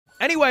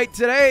Anyway,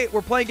 today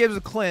we're playing games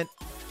with Clint.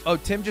 Oh,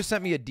 Tim just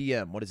sent me a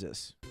DM. What is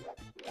this?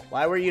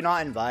 Why were you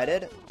not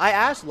invited? I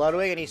asked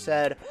Ludwig and he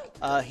said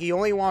he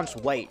only wants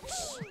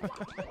whites.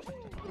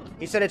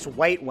 He said it's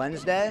White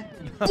Wednesday.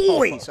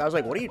 Boys! I was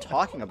like, what are you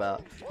talking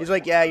about? He's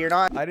like, yeah, you're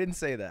not. I didn't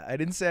say that. I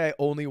didn't say I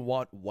only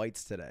want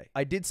whites today.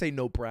 I did say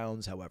no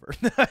browns, however.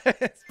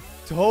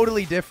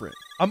 Totally different.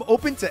 I'm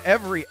open to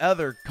every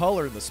other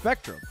color in the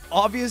spectrum.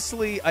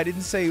 Obviously, I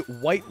didn't say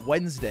White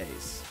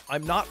Wednesdays.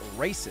 I'm not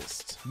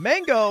racist.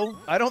 Mango,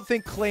 I don't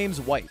think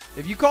claims white.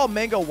 If you call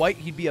Mango white,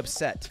 he'd be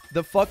upset.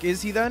 The fuck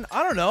is he then?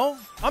 I don't know.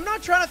 I'm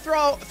not trying to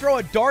throw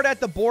a dart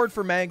at the board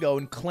for Mango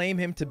and claim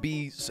him to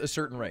be a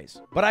certain race.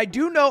 But I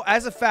do know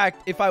as a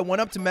fact, if I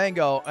went up to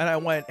Mango and I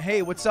went,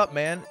 hey, what's up,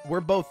 man?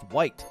 We're both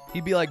white.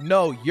 He'd be like,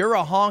 no, you're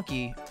a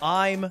honky.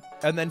 I'm,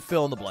 and then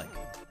fill in the blank.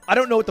 I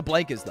don't know what the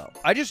blank is, though.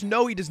 I just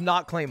know he does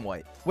not claim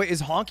white. Wait,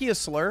 is honky a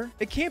slur?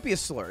 It can't be a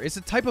slur. It's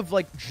a type of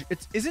like,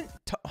 isn't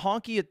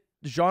honky a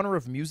genre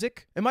of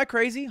music? Am I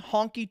crazy?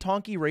 Honky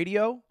tonky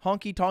radio?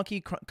 Honky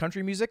tonky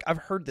country music? I've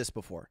heard this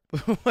before.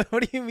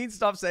 What do you mean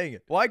stop saying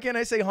it? Why can't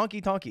I say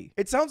honky tonky?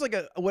 It sounds like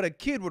what a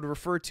kid would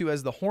refer to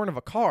as the horn of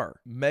a car.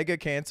 Mega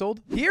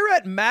canceled. Here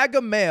at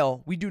MAGA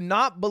Mail, we do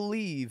not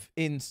believe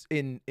in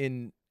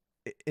the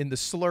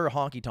slur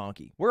honky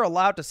tonky. We're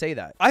allowed to say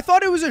that. I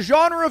thought it was a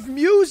genre of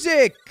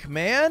music,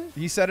 man.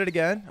 He said it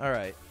again. All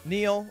right.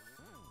 Neil,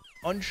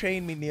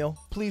 unchain me, Neil.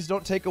 Please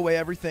don't take away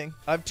everything.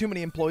 I have too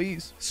many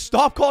employees.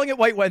 Stop calling it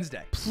White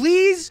Wednesday.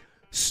 Please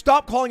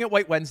stop calling it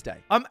White Wednesday.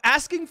 I'm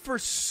asking for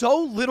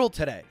so little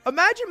today.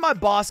 Imagine my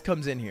boss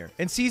comes in here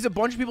and sees a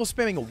bunch of people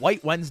spamming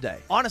White Wednesday.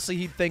 Honestly,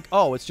 he'd think,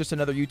 oh, it's just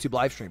another YouTube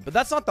live stream. But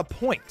that's not the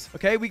point,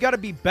 okay? We got to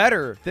be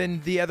better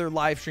than the other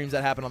live streams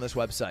that happen on this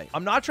website.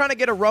 I'm not trying to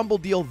get a Rumble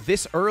deal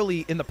this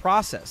early in the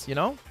process, you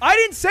know? I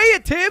didn't say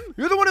it, Tim.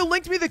 You're the one who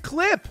linked me the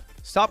clip.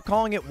 Stop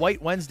calling it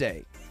White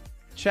Wednesday.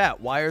 Chat,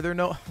 why are there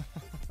no...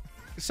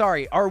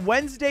 Sorry, our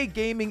Wednesday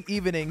gaming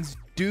evenings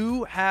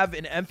do have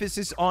an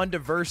emphasis on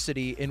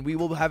diversity, and we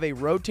will have a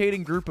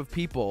rotating group of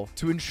people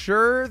to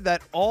ensure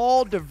that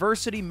all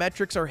diversity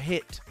metrics are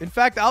hit. In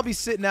fact, I'll be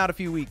sitting out a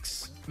few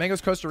weeks.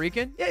 Mango's Costa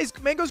Rican? Yeah,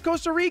 Mango's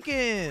Costa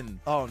Rican.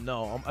 Oh,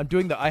 no. I'm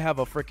doing the I have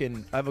a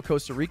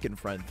Costa Rican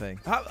friend thing.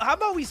 How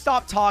about we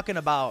stop talking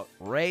about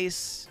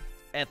race,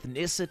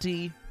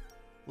 ethnicity?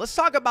 Let's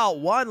talk about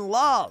one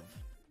love.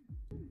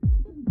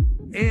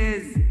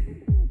 Is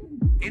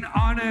in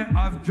honor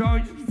of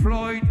George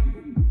Floyd.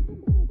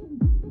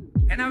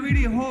 And I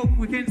really hope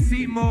we can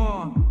see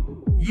more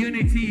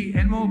unity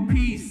and more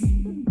peace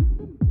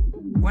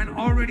when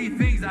already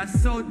things are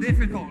so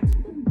difficult.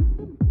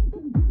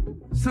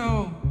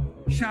 So,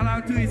 shout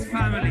out to his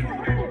family.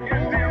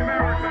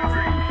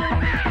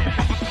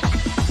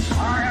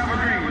 I have a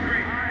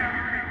dream.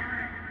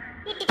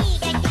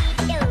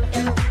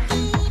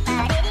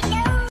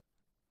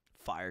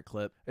 Fire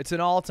clip. It's an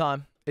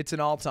all-time. It's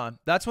an all-time.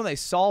 That's when they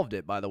solved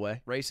it, by the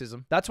way.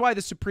 Racism. That's why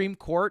the Supreme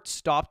Court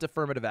stopped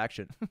affirmative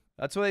action.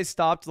 That's why they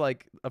stopped,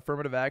 like,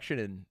 affirmative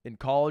action in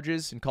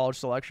colleges, in college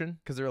selection.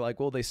 Because they're like,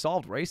 well, they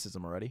solved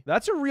racism already.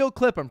 That's a real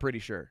clip, I'm pretty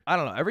sure. I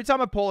don't know. Every time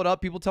I pull it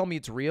up, people tell me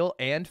it's real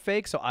and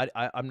fake. So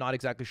I'm not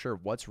exactly sure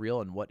what's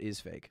real and what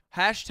is fake.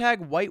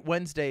 Hashtag White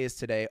Wednesday is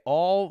today.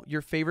 All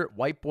your favorite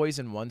white boys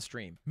in one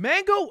stream.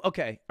 Mango?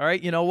 Okay. All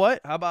right. You know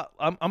what? How about,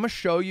 I'm going to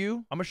show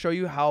you. I'm going to show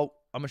you how.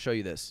 I'm gonna show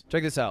you this.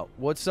 Check this out.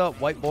 What's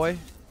up, white boy?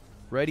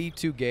 Ready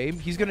to game?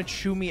 He's gonna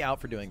chew me out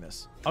for doing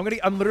this. I'm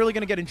literally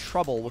gonna get in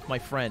trouble with my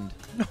friend.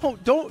 No,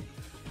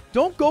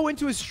 don't go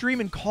into his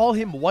stream and call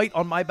him white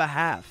on my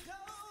behalf.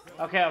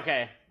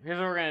 Okay. Here's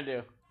what we're gonna do.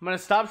 I'm gonna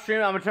stop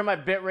streaming. I'm gonna turn my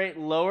bitrate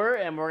lower,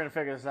 and we're gonna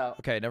figure this out.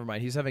 Okay, never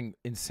mind. He's having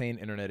insane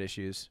internet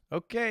issues.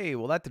 Okay,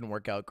 well that didn't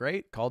work out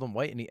great. Called him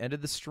white, and he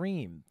ended the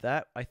stream.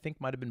 That I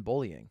think might have been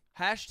bullying.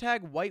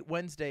 Hashtag White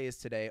Wednesday is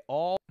today.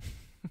 All.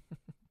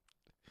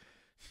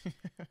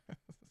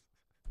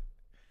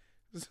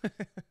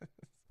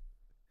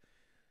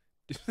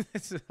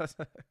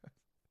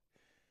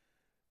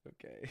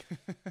 Okay.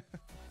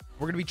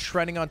 We're gonna be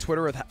trending on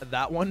Twitter with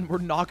that one. We're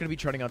not gonna be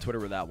trending on Twitter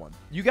with that one.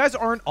 You guys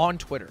aren't on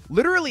Twitter.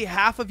 Literally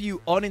half of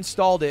you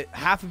uninstalled it,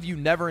 half of you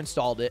never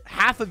installed it,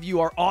 half of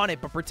you are on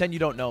it but pretend you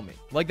don't know me.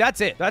 Like,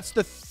 that's it. That's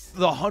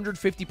the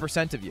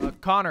 150% of you.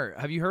 Connor,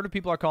 have you heard of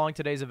people are calling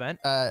today's event?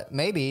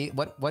 Maybe.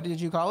 What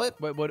did you call it?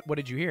 What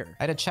did you hear?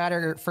 I had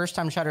a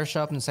first-time chatter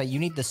show up and say, you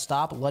need to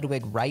stop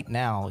Ludwig right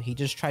now. He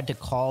just tried to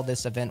call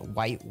this event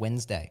White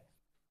Wednesday.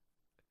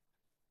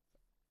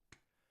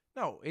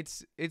 No,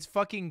 it's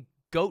fucking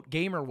Goat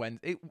Gamer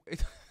Wednesday.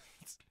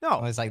 No.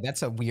 I was like,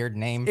 that's a weird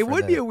name. It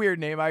would be a weird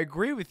name. I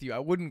agree with you. I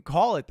wouldn't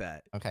call it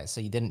that. Okay, so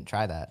you didn't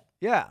try that.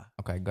 Yeah.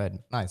 Okay, good.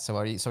 Nice. So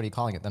what are you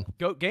calling it then?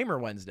 Goat Gamer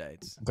Wednesday.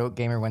 Goat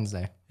Gamer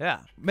Wednesday.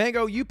 Yeah.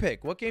 Mango, you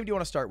pick. What game do you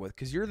want to start with?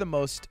 Because you're the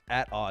most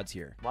at odds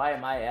here. Why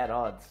am I at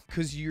odds?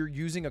 Because you're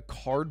using a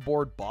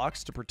cardboard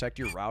box to protect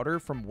your router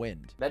from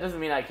wind. That doesn't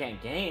mean I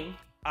can't game.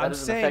 That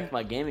doesn't saying affect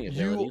my gaming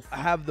abilities. you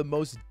have the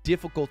most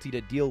difficulty to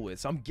deal with.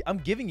 So I'm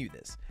giving you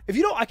this. If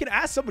you don't, I can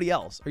ask somebody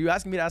else. Are you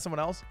asking me to ask someone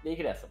else? Yeah, you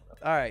could ask someone else.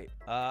 All right.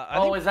 I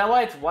Oh, think is that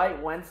why it's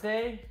White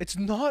Wednesday? it's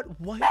not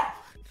white.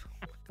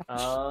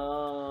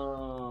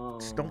 Oh.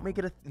 Just don't make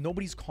it a.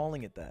 Nobody's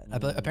calling it that.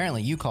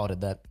 Apparently, you called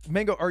it that.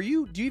 Mango, do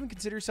you even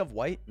consider yourself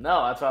white?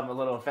 No, that's why I'm a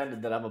little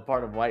offended that I'm a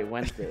part of White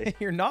Wednesday.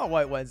 You're not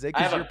White Wednesday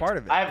because you're part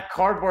of it. I have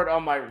cardboard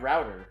on my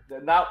router.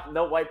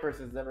 No white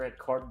person's ever had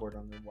cardboard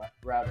on their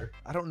router.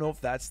 I don't know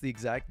if that's the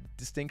exact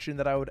distinction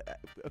that I would.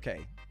 Okay.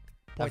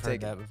 Point I've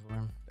heard taken. that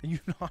before.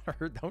 You've not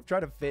heard. Don't try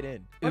to fit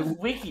in. What's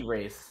Wiki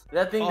Race?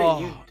 That thing that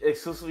you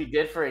exclusively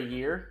did for a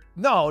year?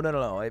 No.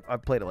 I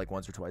played it like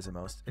once or twice at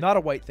most. Not a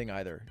white thing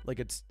either. Like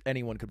it's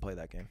anyone could play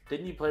that game.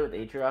 Didn't you play with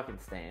Atrioc and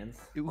Stans?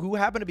 Who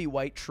happen to be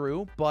white,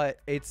 true, but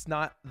it's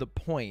not the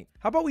point.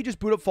 How about we just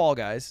boot up Fall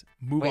Guys?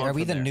 Move Wait, on. are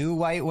we from the there. new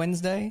White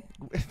Wednesday?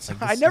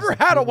 I never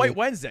had a White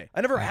Wednesday.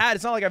 I never had.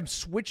 It's not like I'm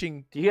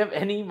switching. Do you have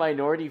any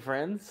minority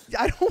friends?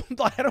 I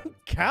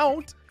don't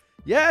count.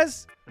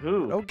 Yes.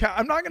 Who? Okay.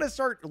 I'm not gonna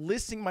start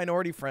listing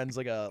minority friends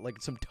like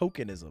some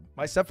tokenism.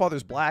 My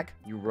stepfather's black.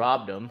 You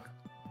robbed him.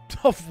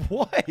 Of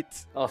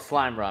what? Oh,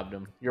 Slime robbed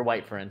him. Your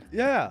white friend.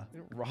 Yeah.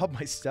 Rob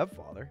my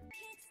stepfather.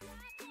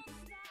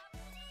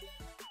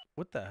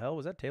 What the hell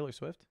was that? Taylor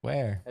Swift?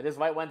 Where? It is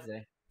White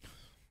Wednesday.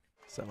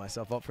 Set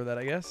myself up for that,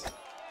 I guess.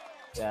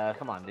 Yeah,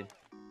 come on, dude.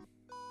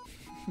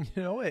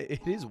 You know, it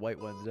is White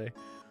Wednesday.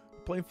 We're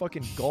playing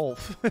fucking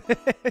golf.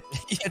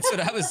 That's what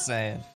I was saying.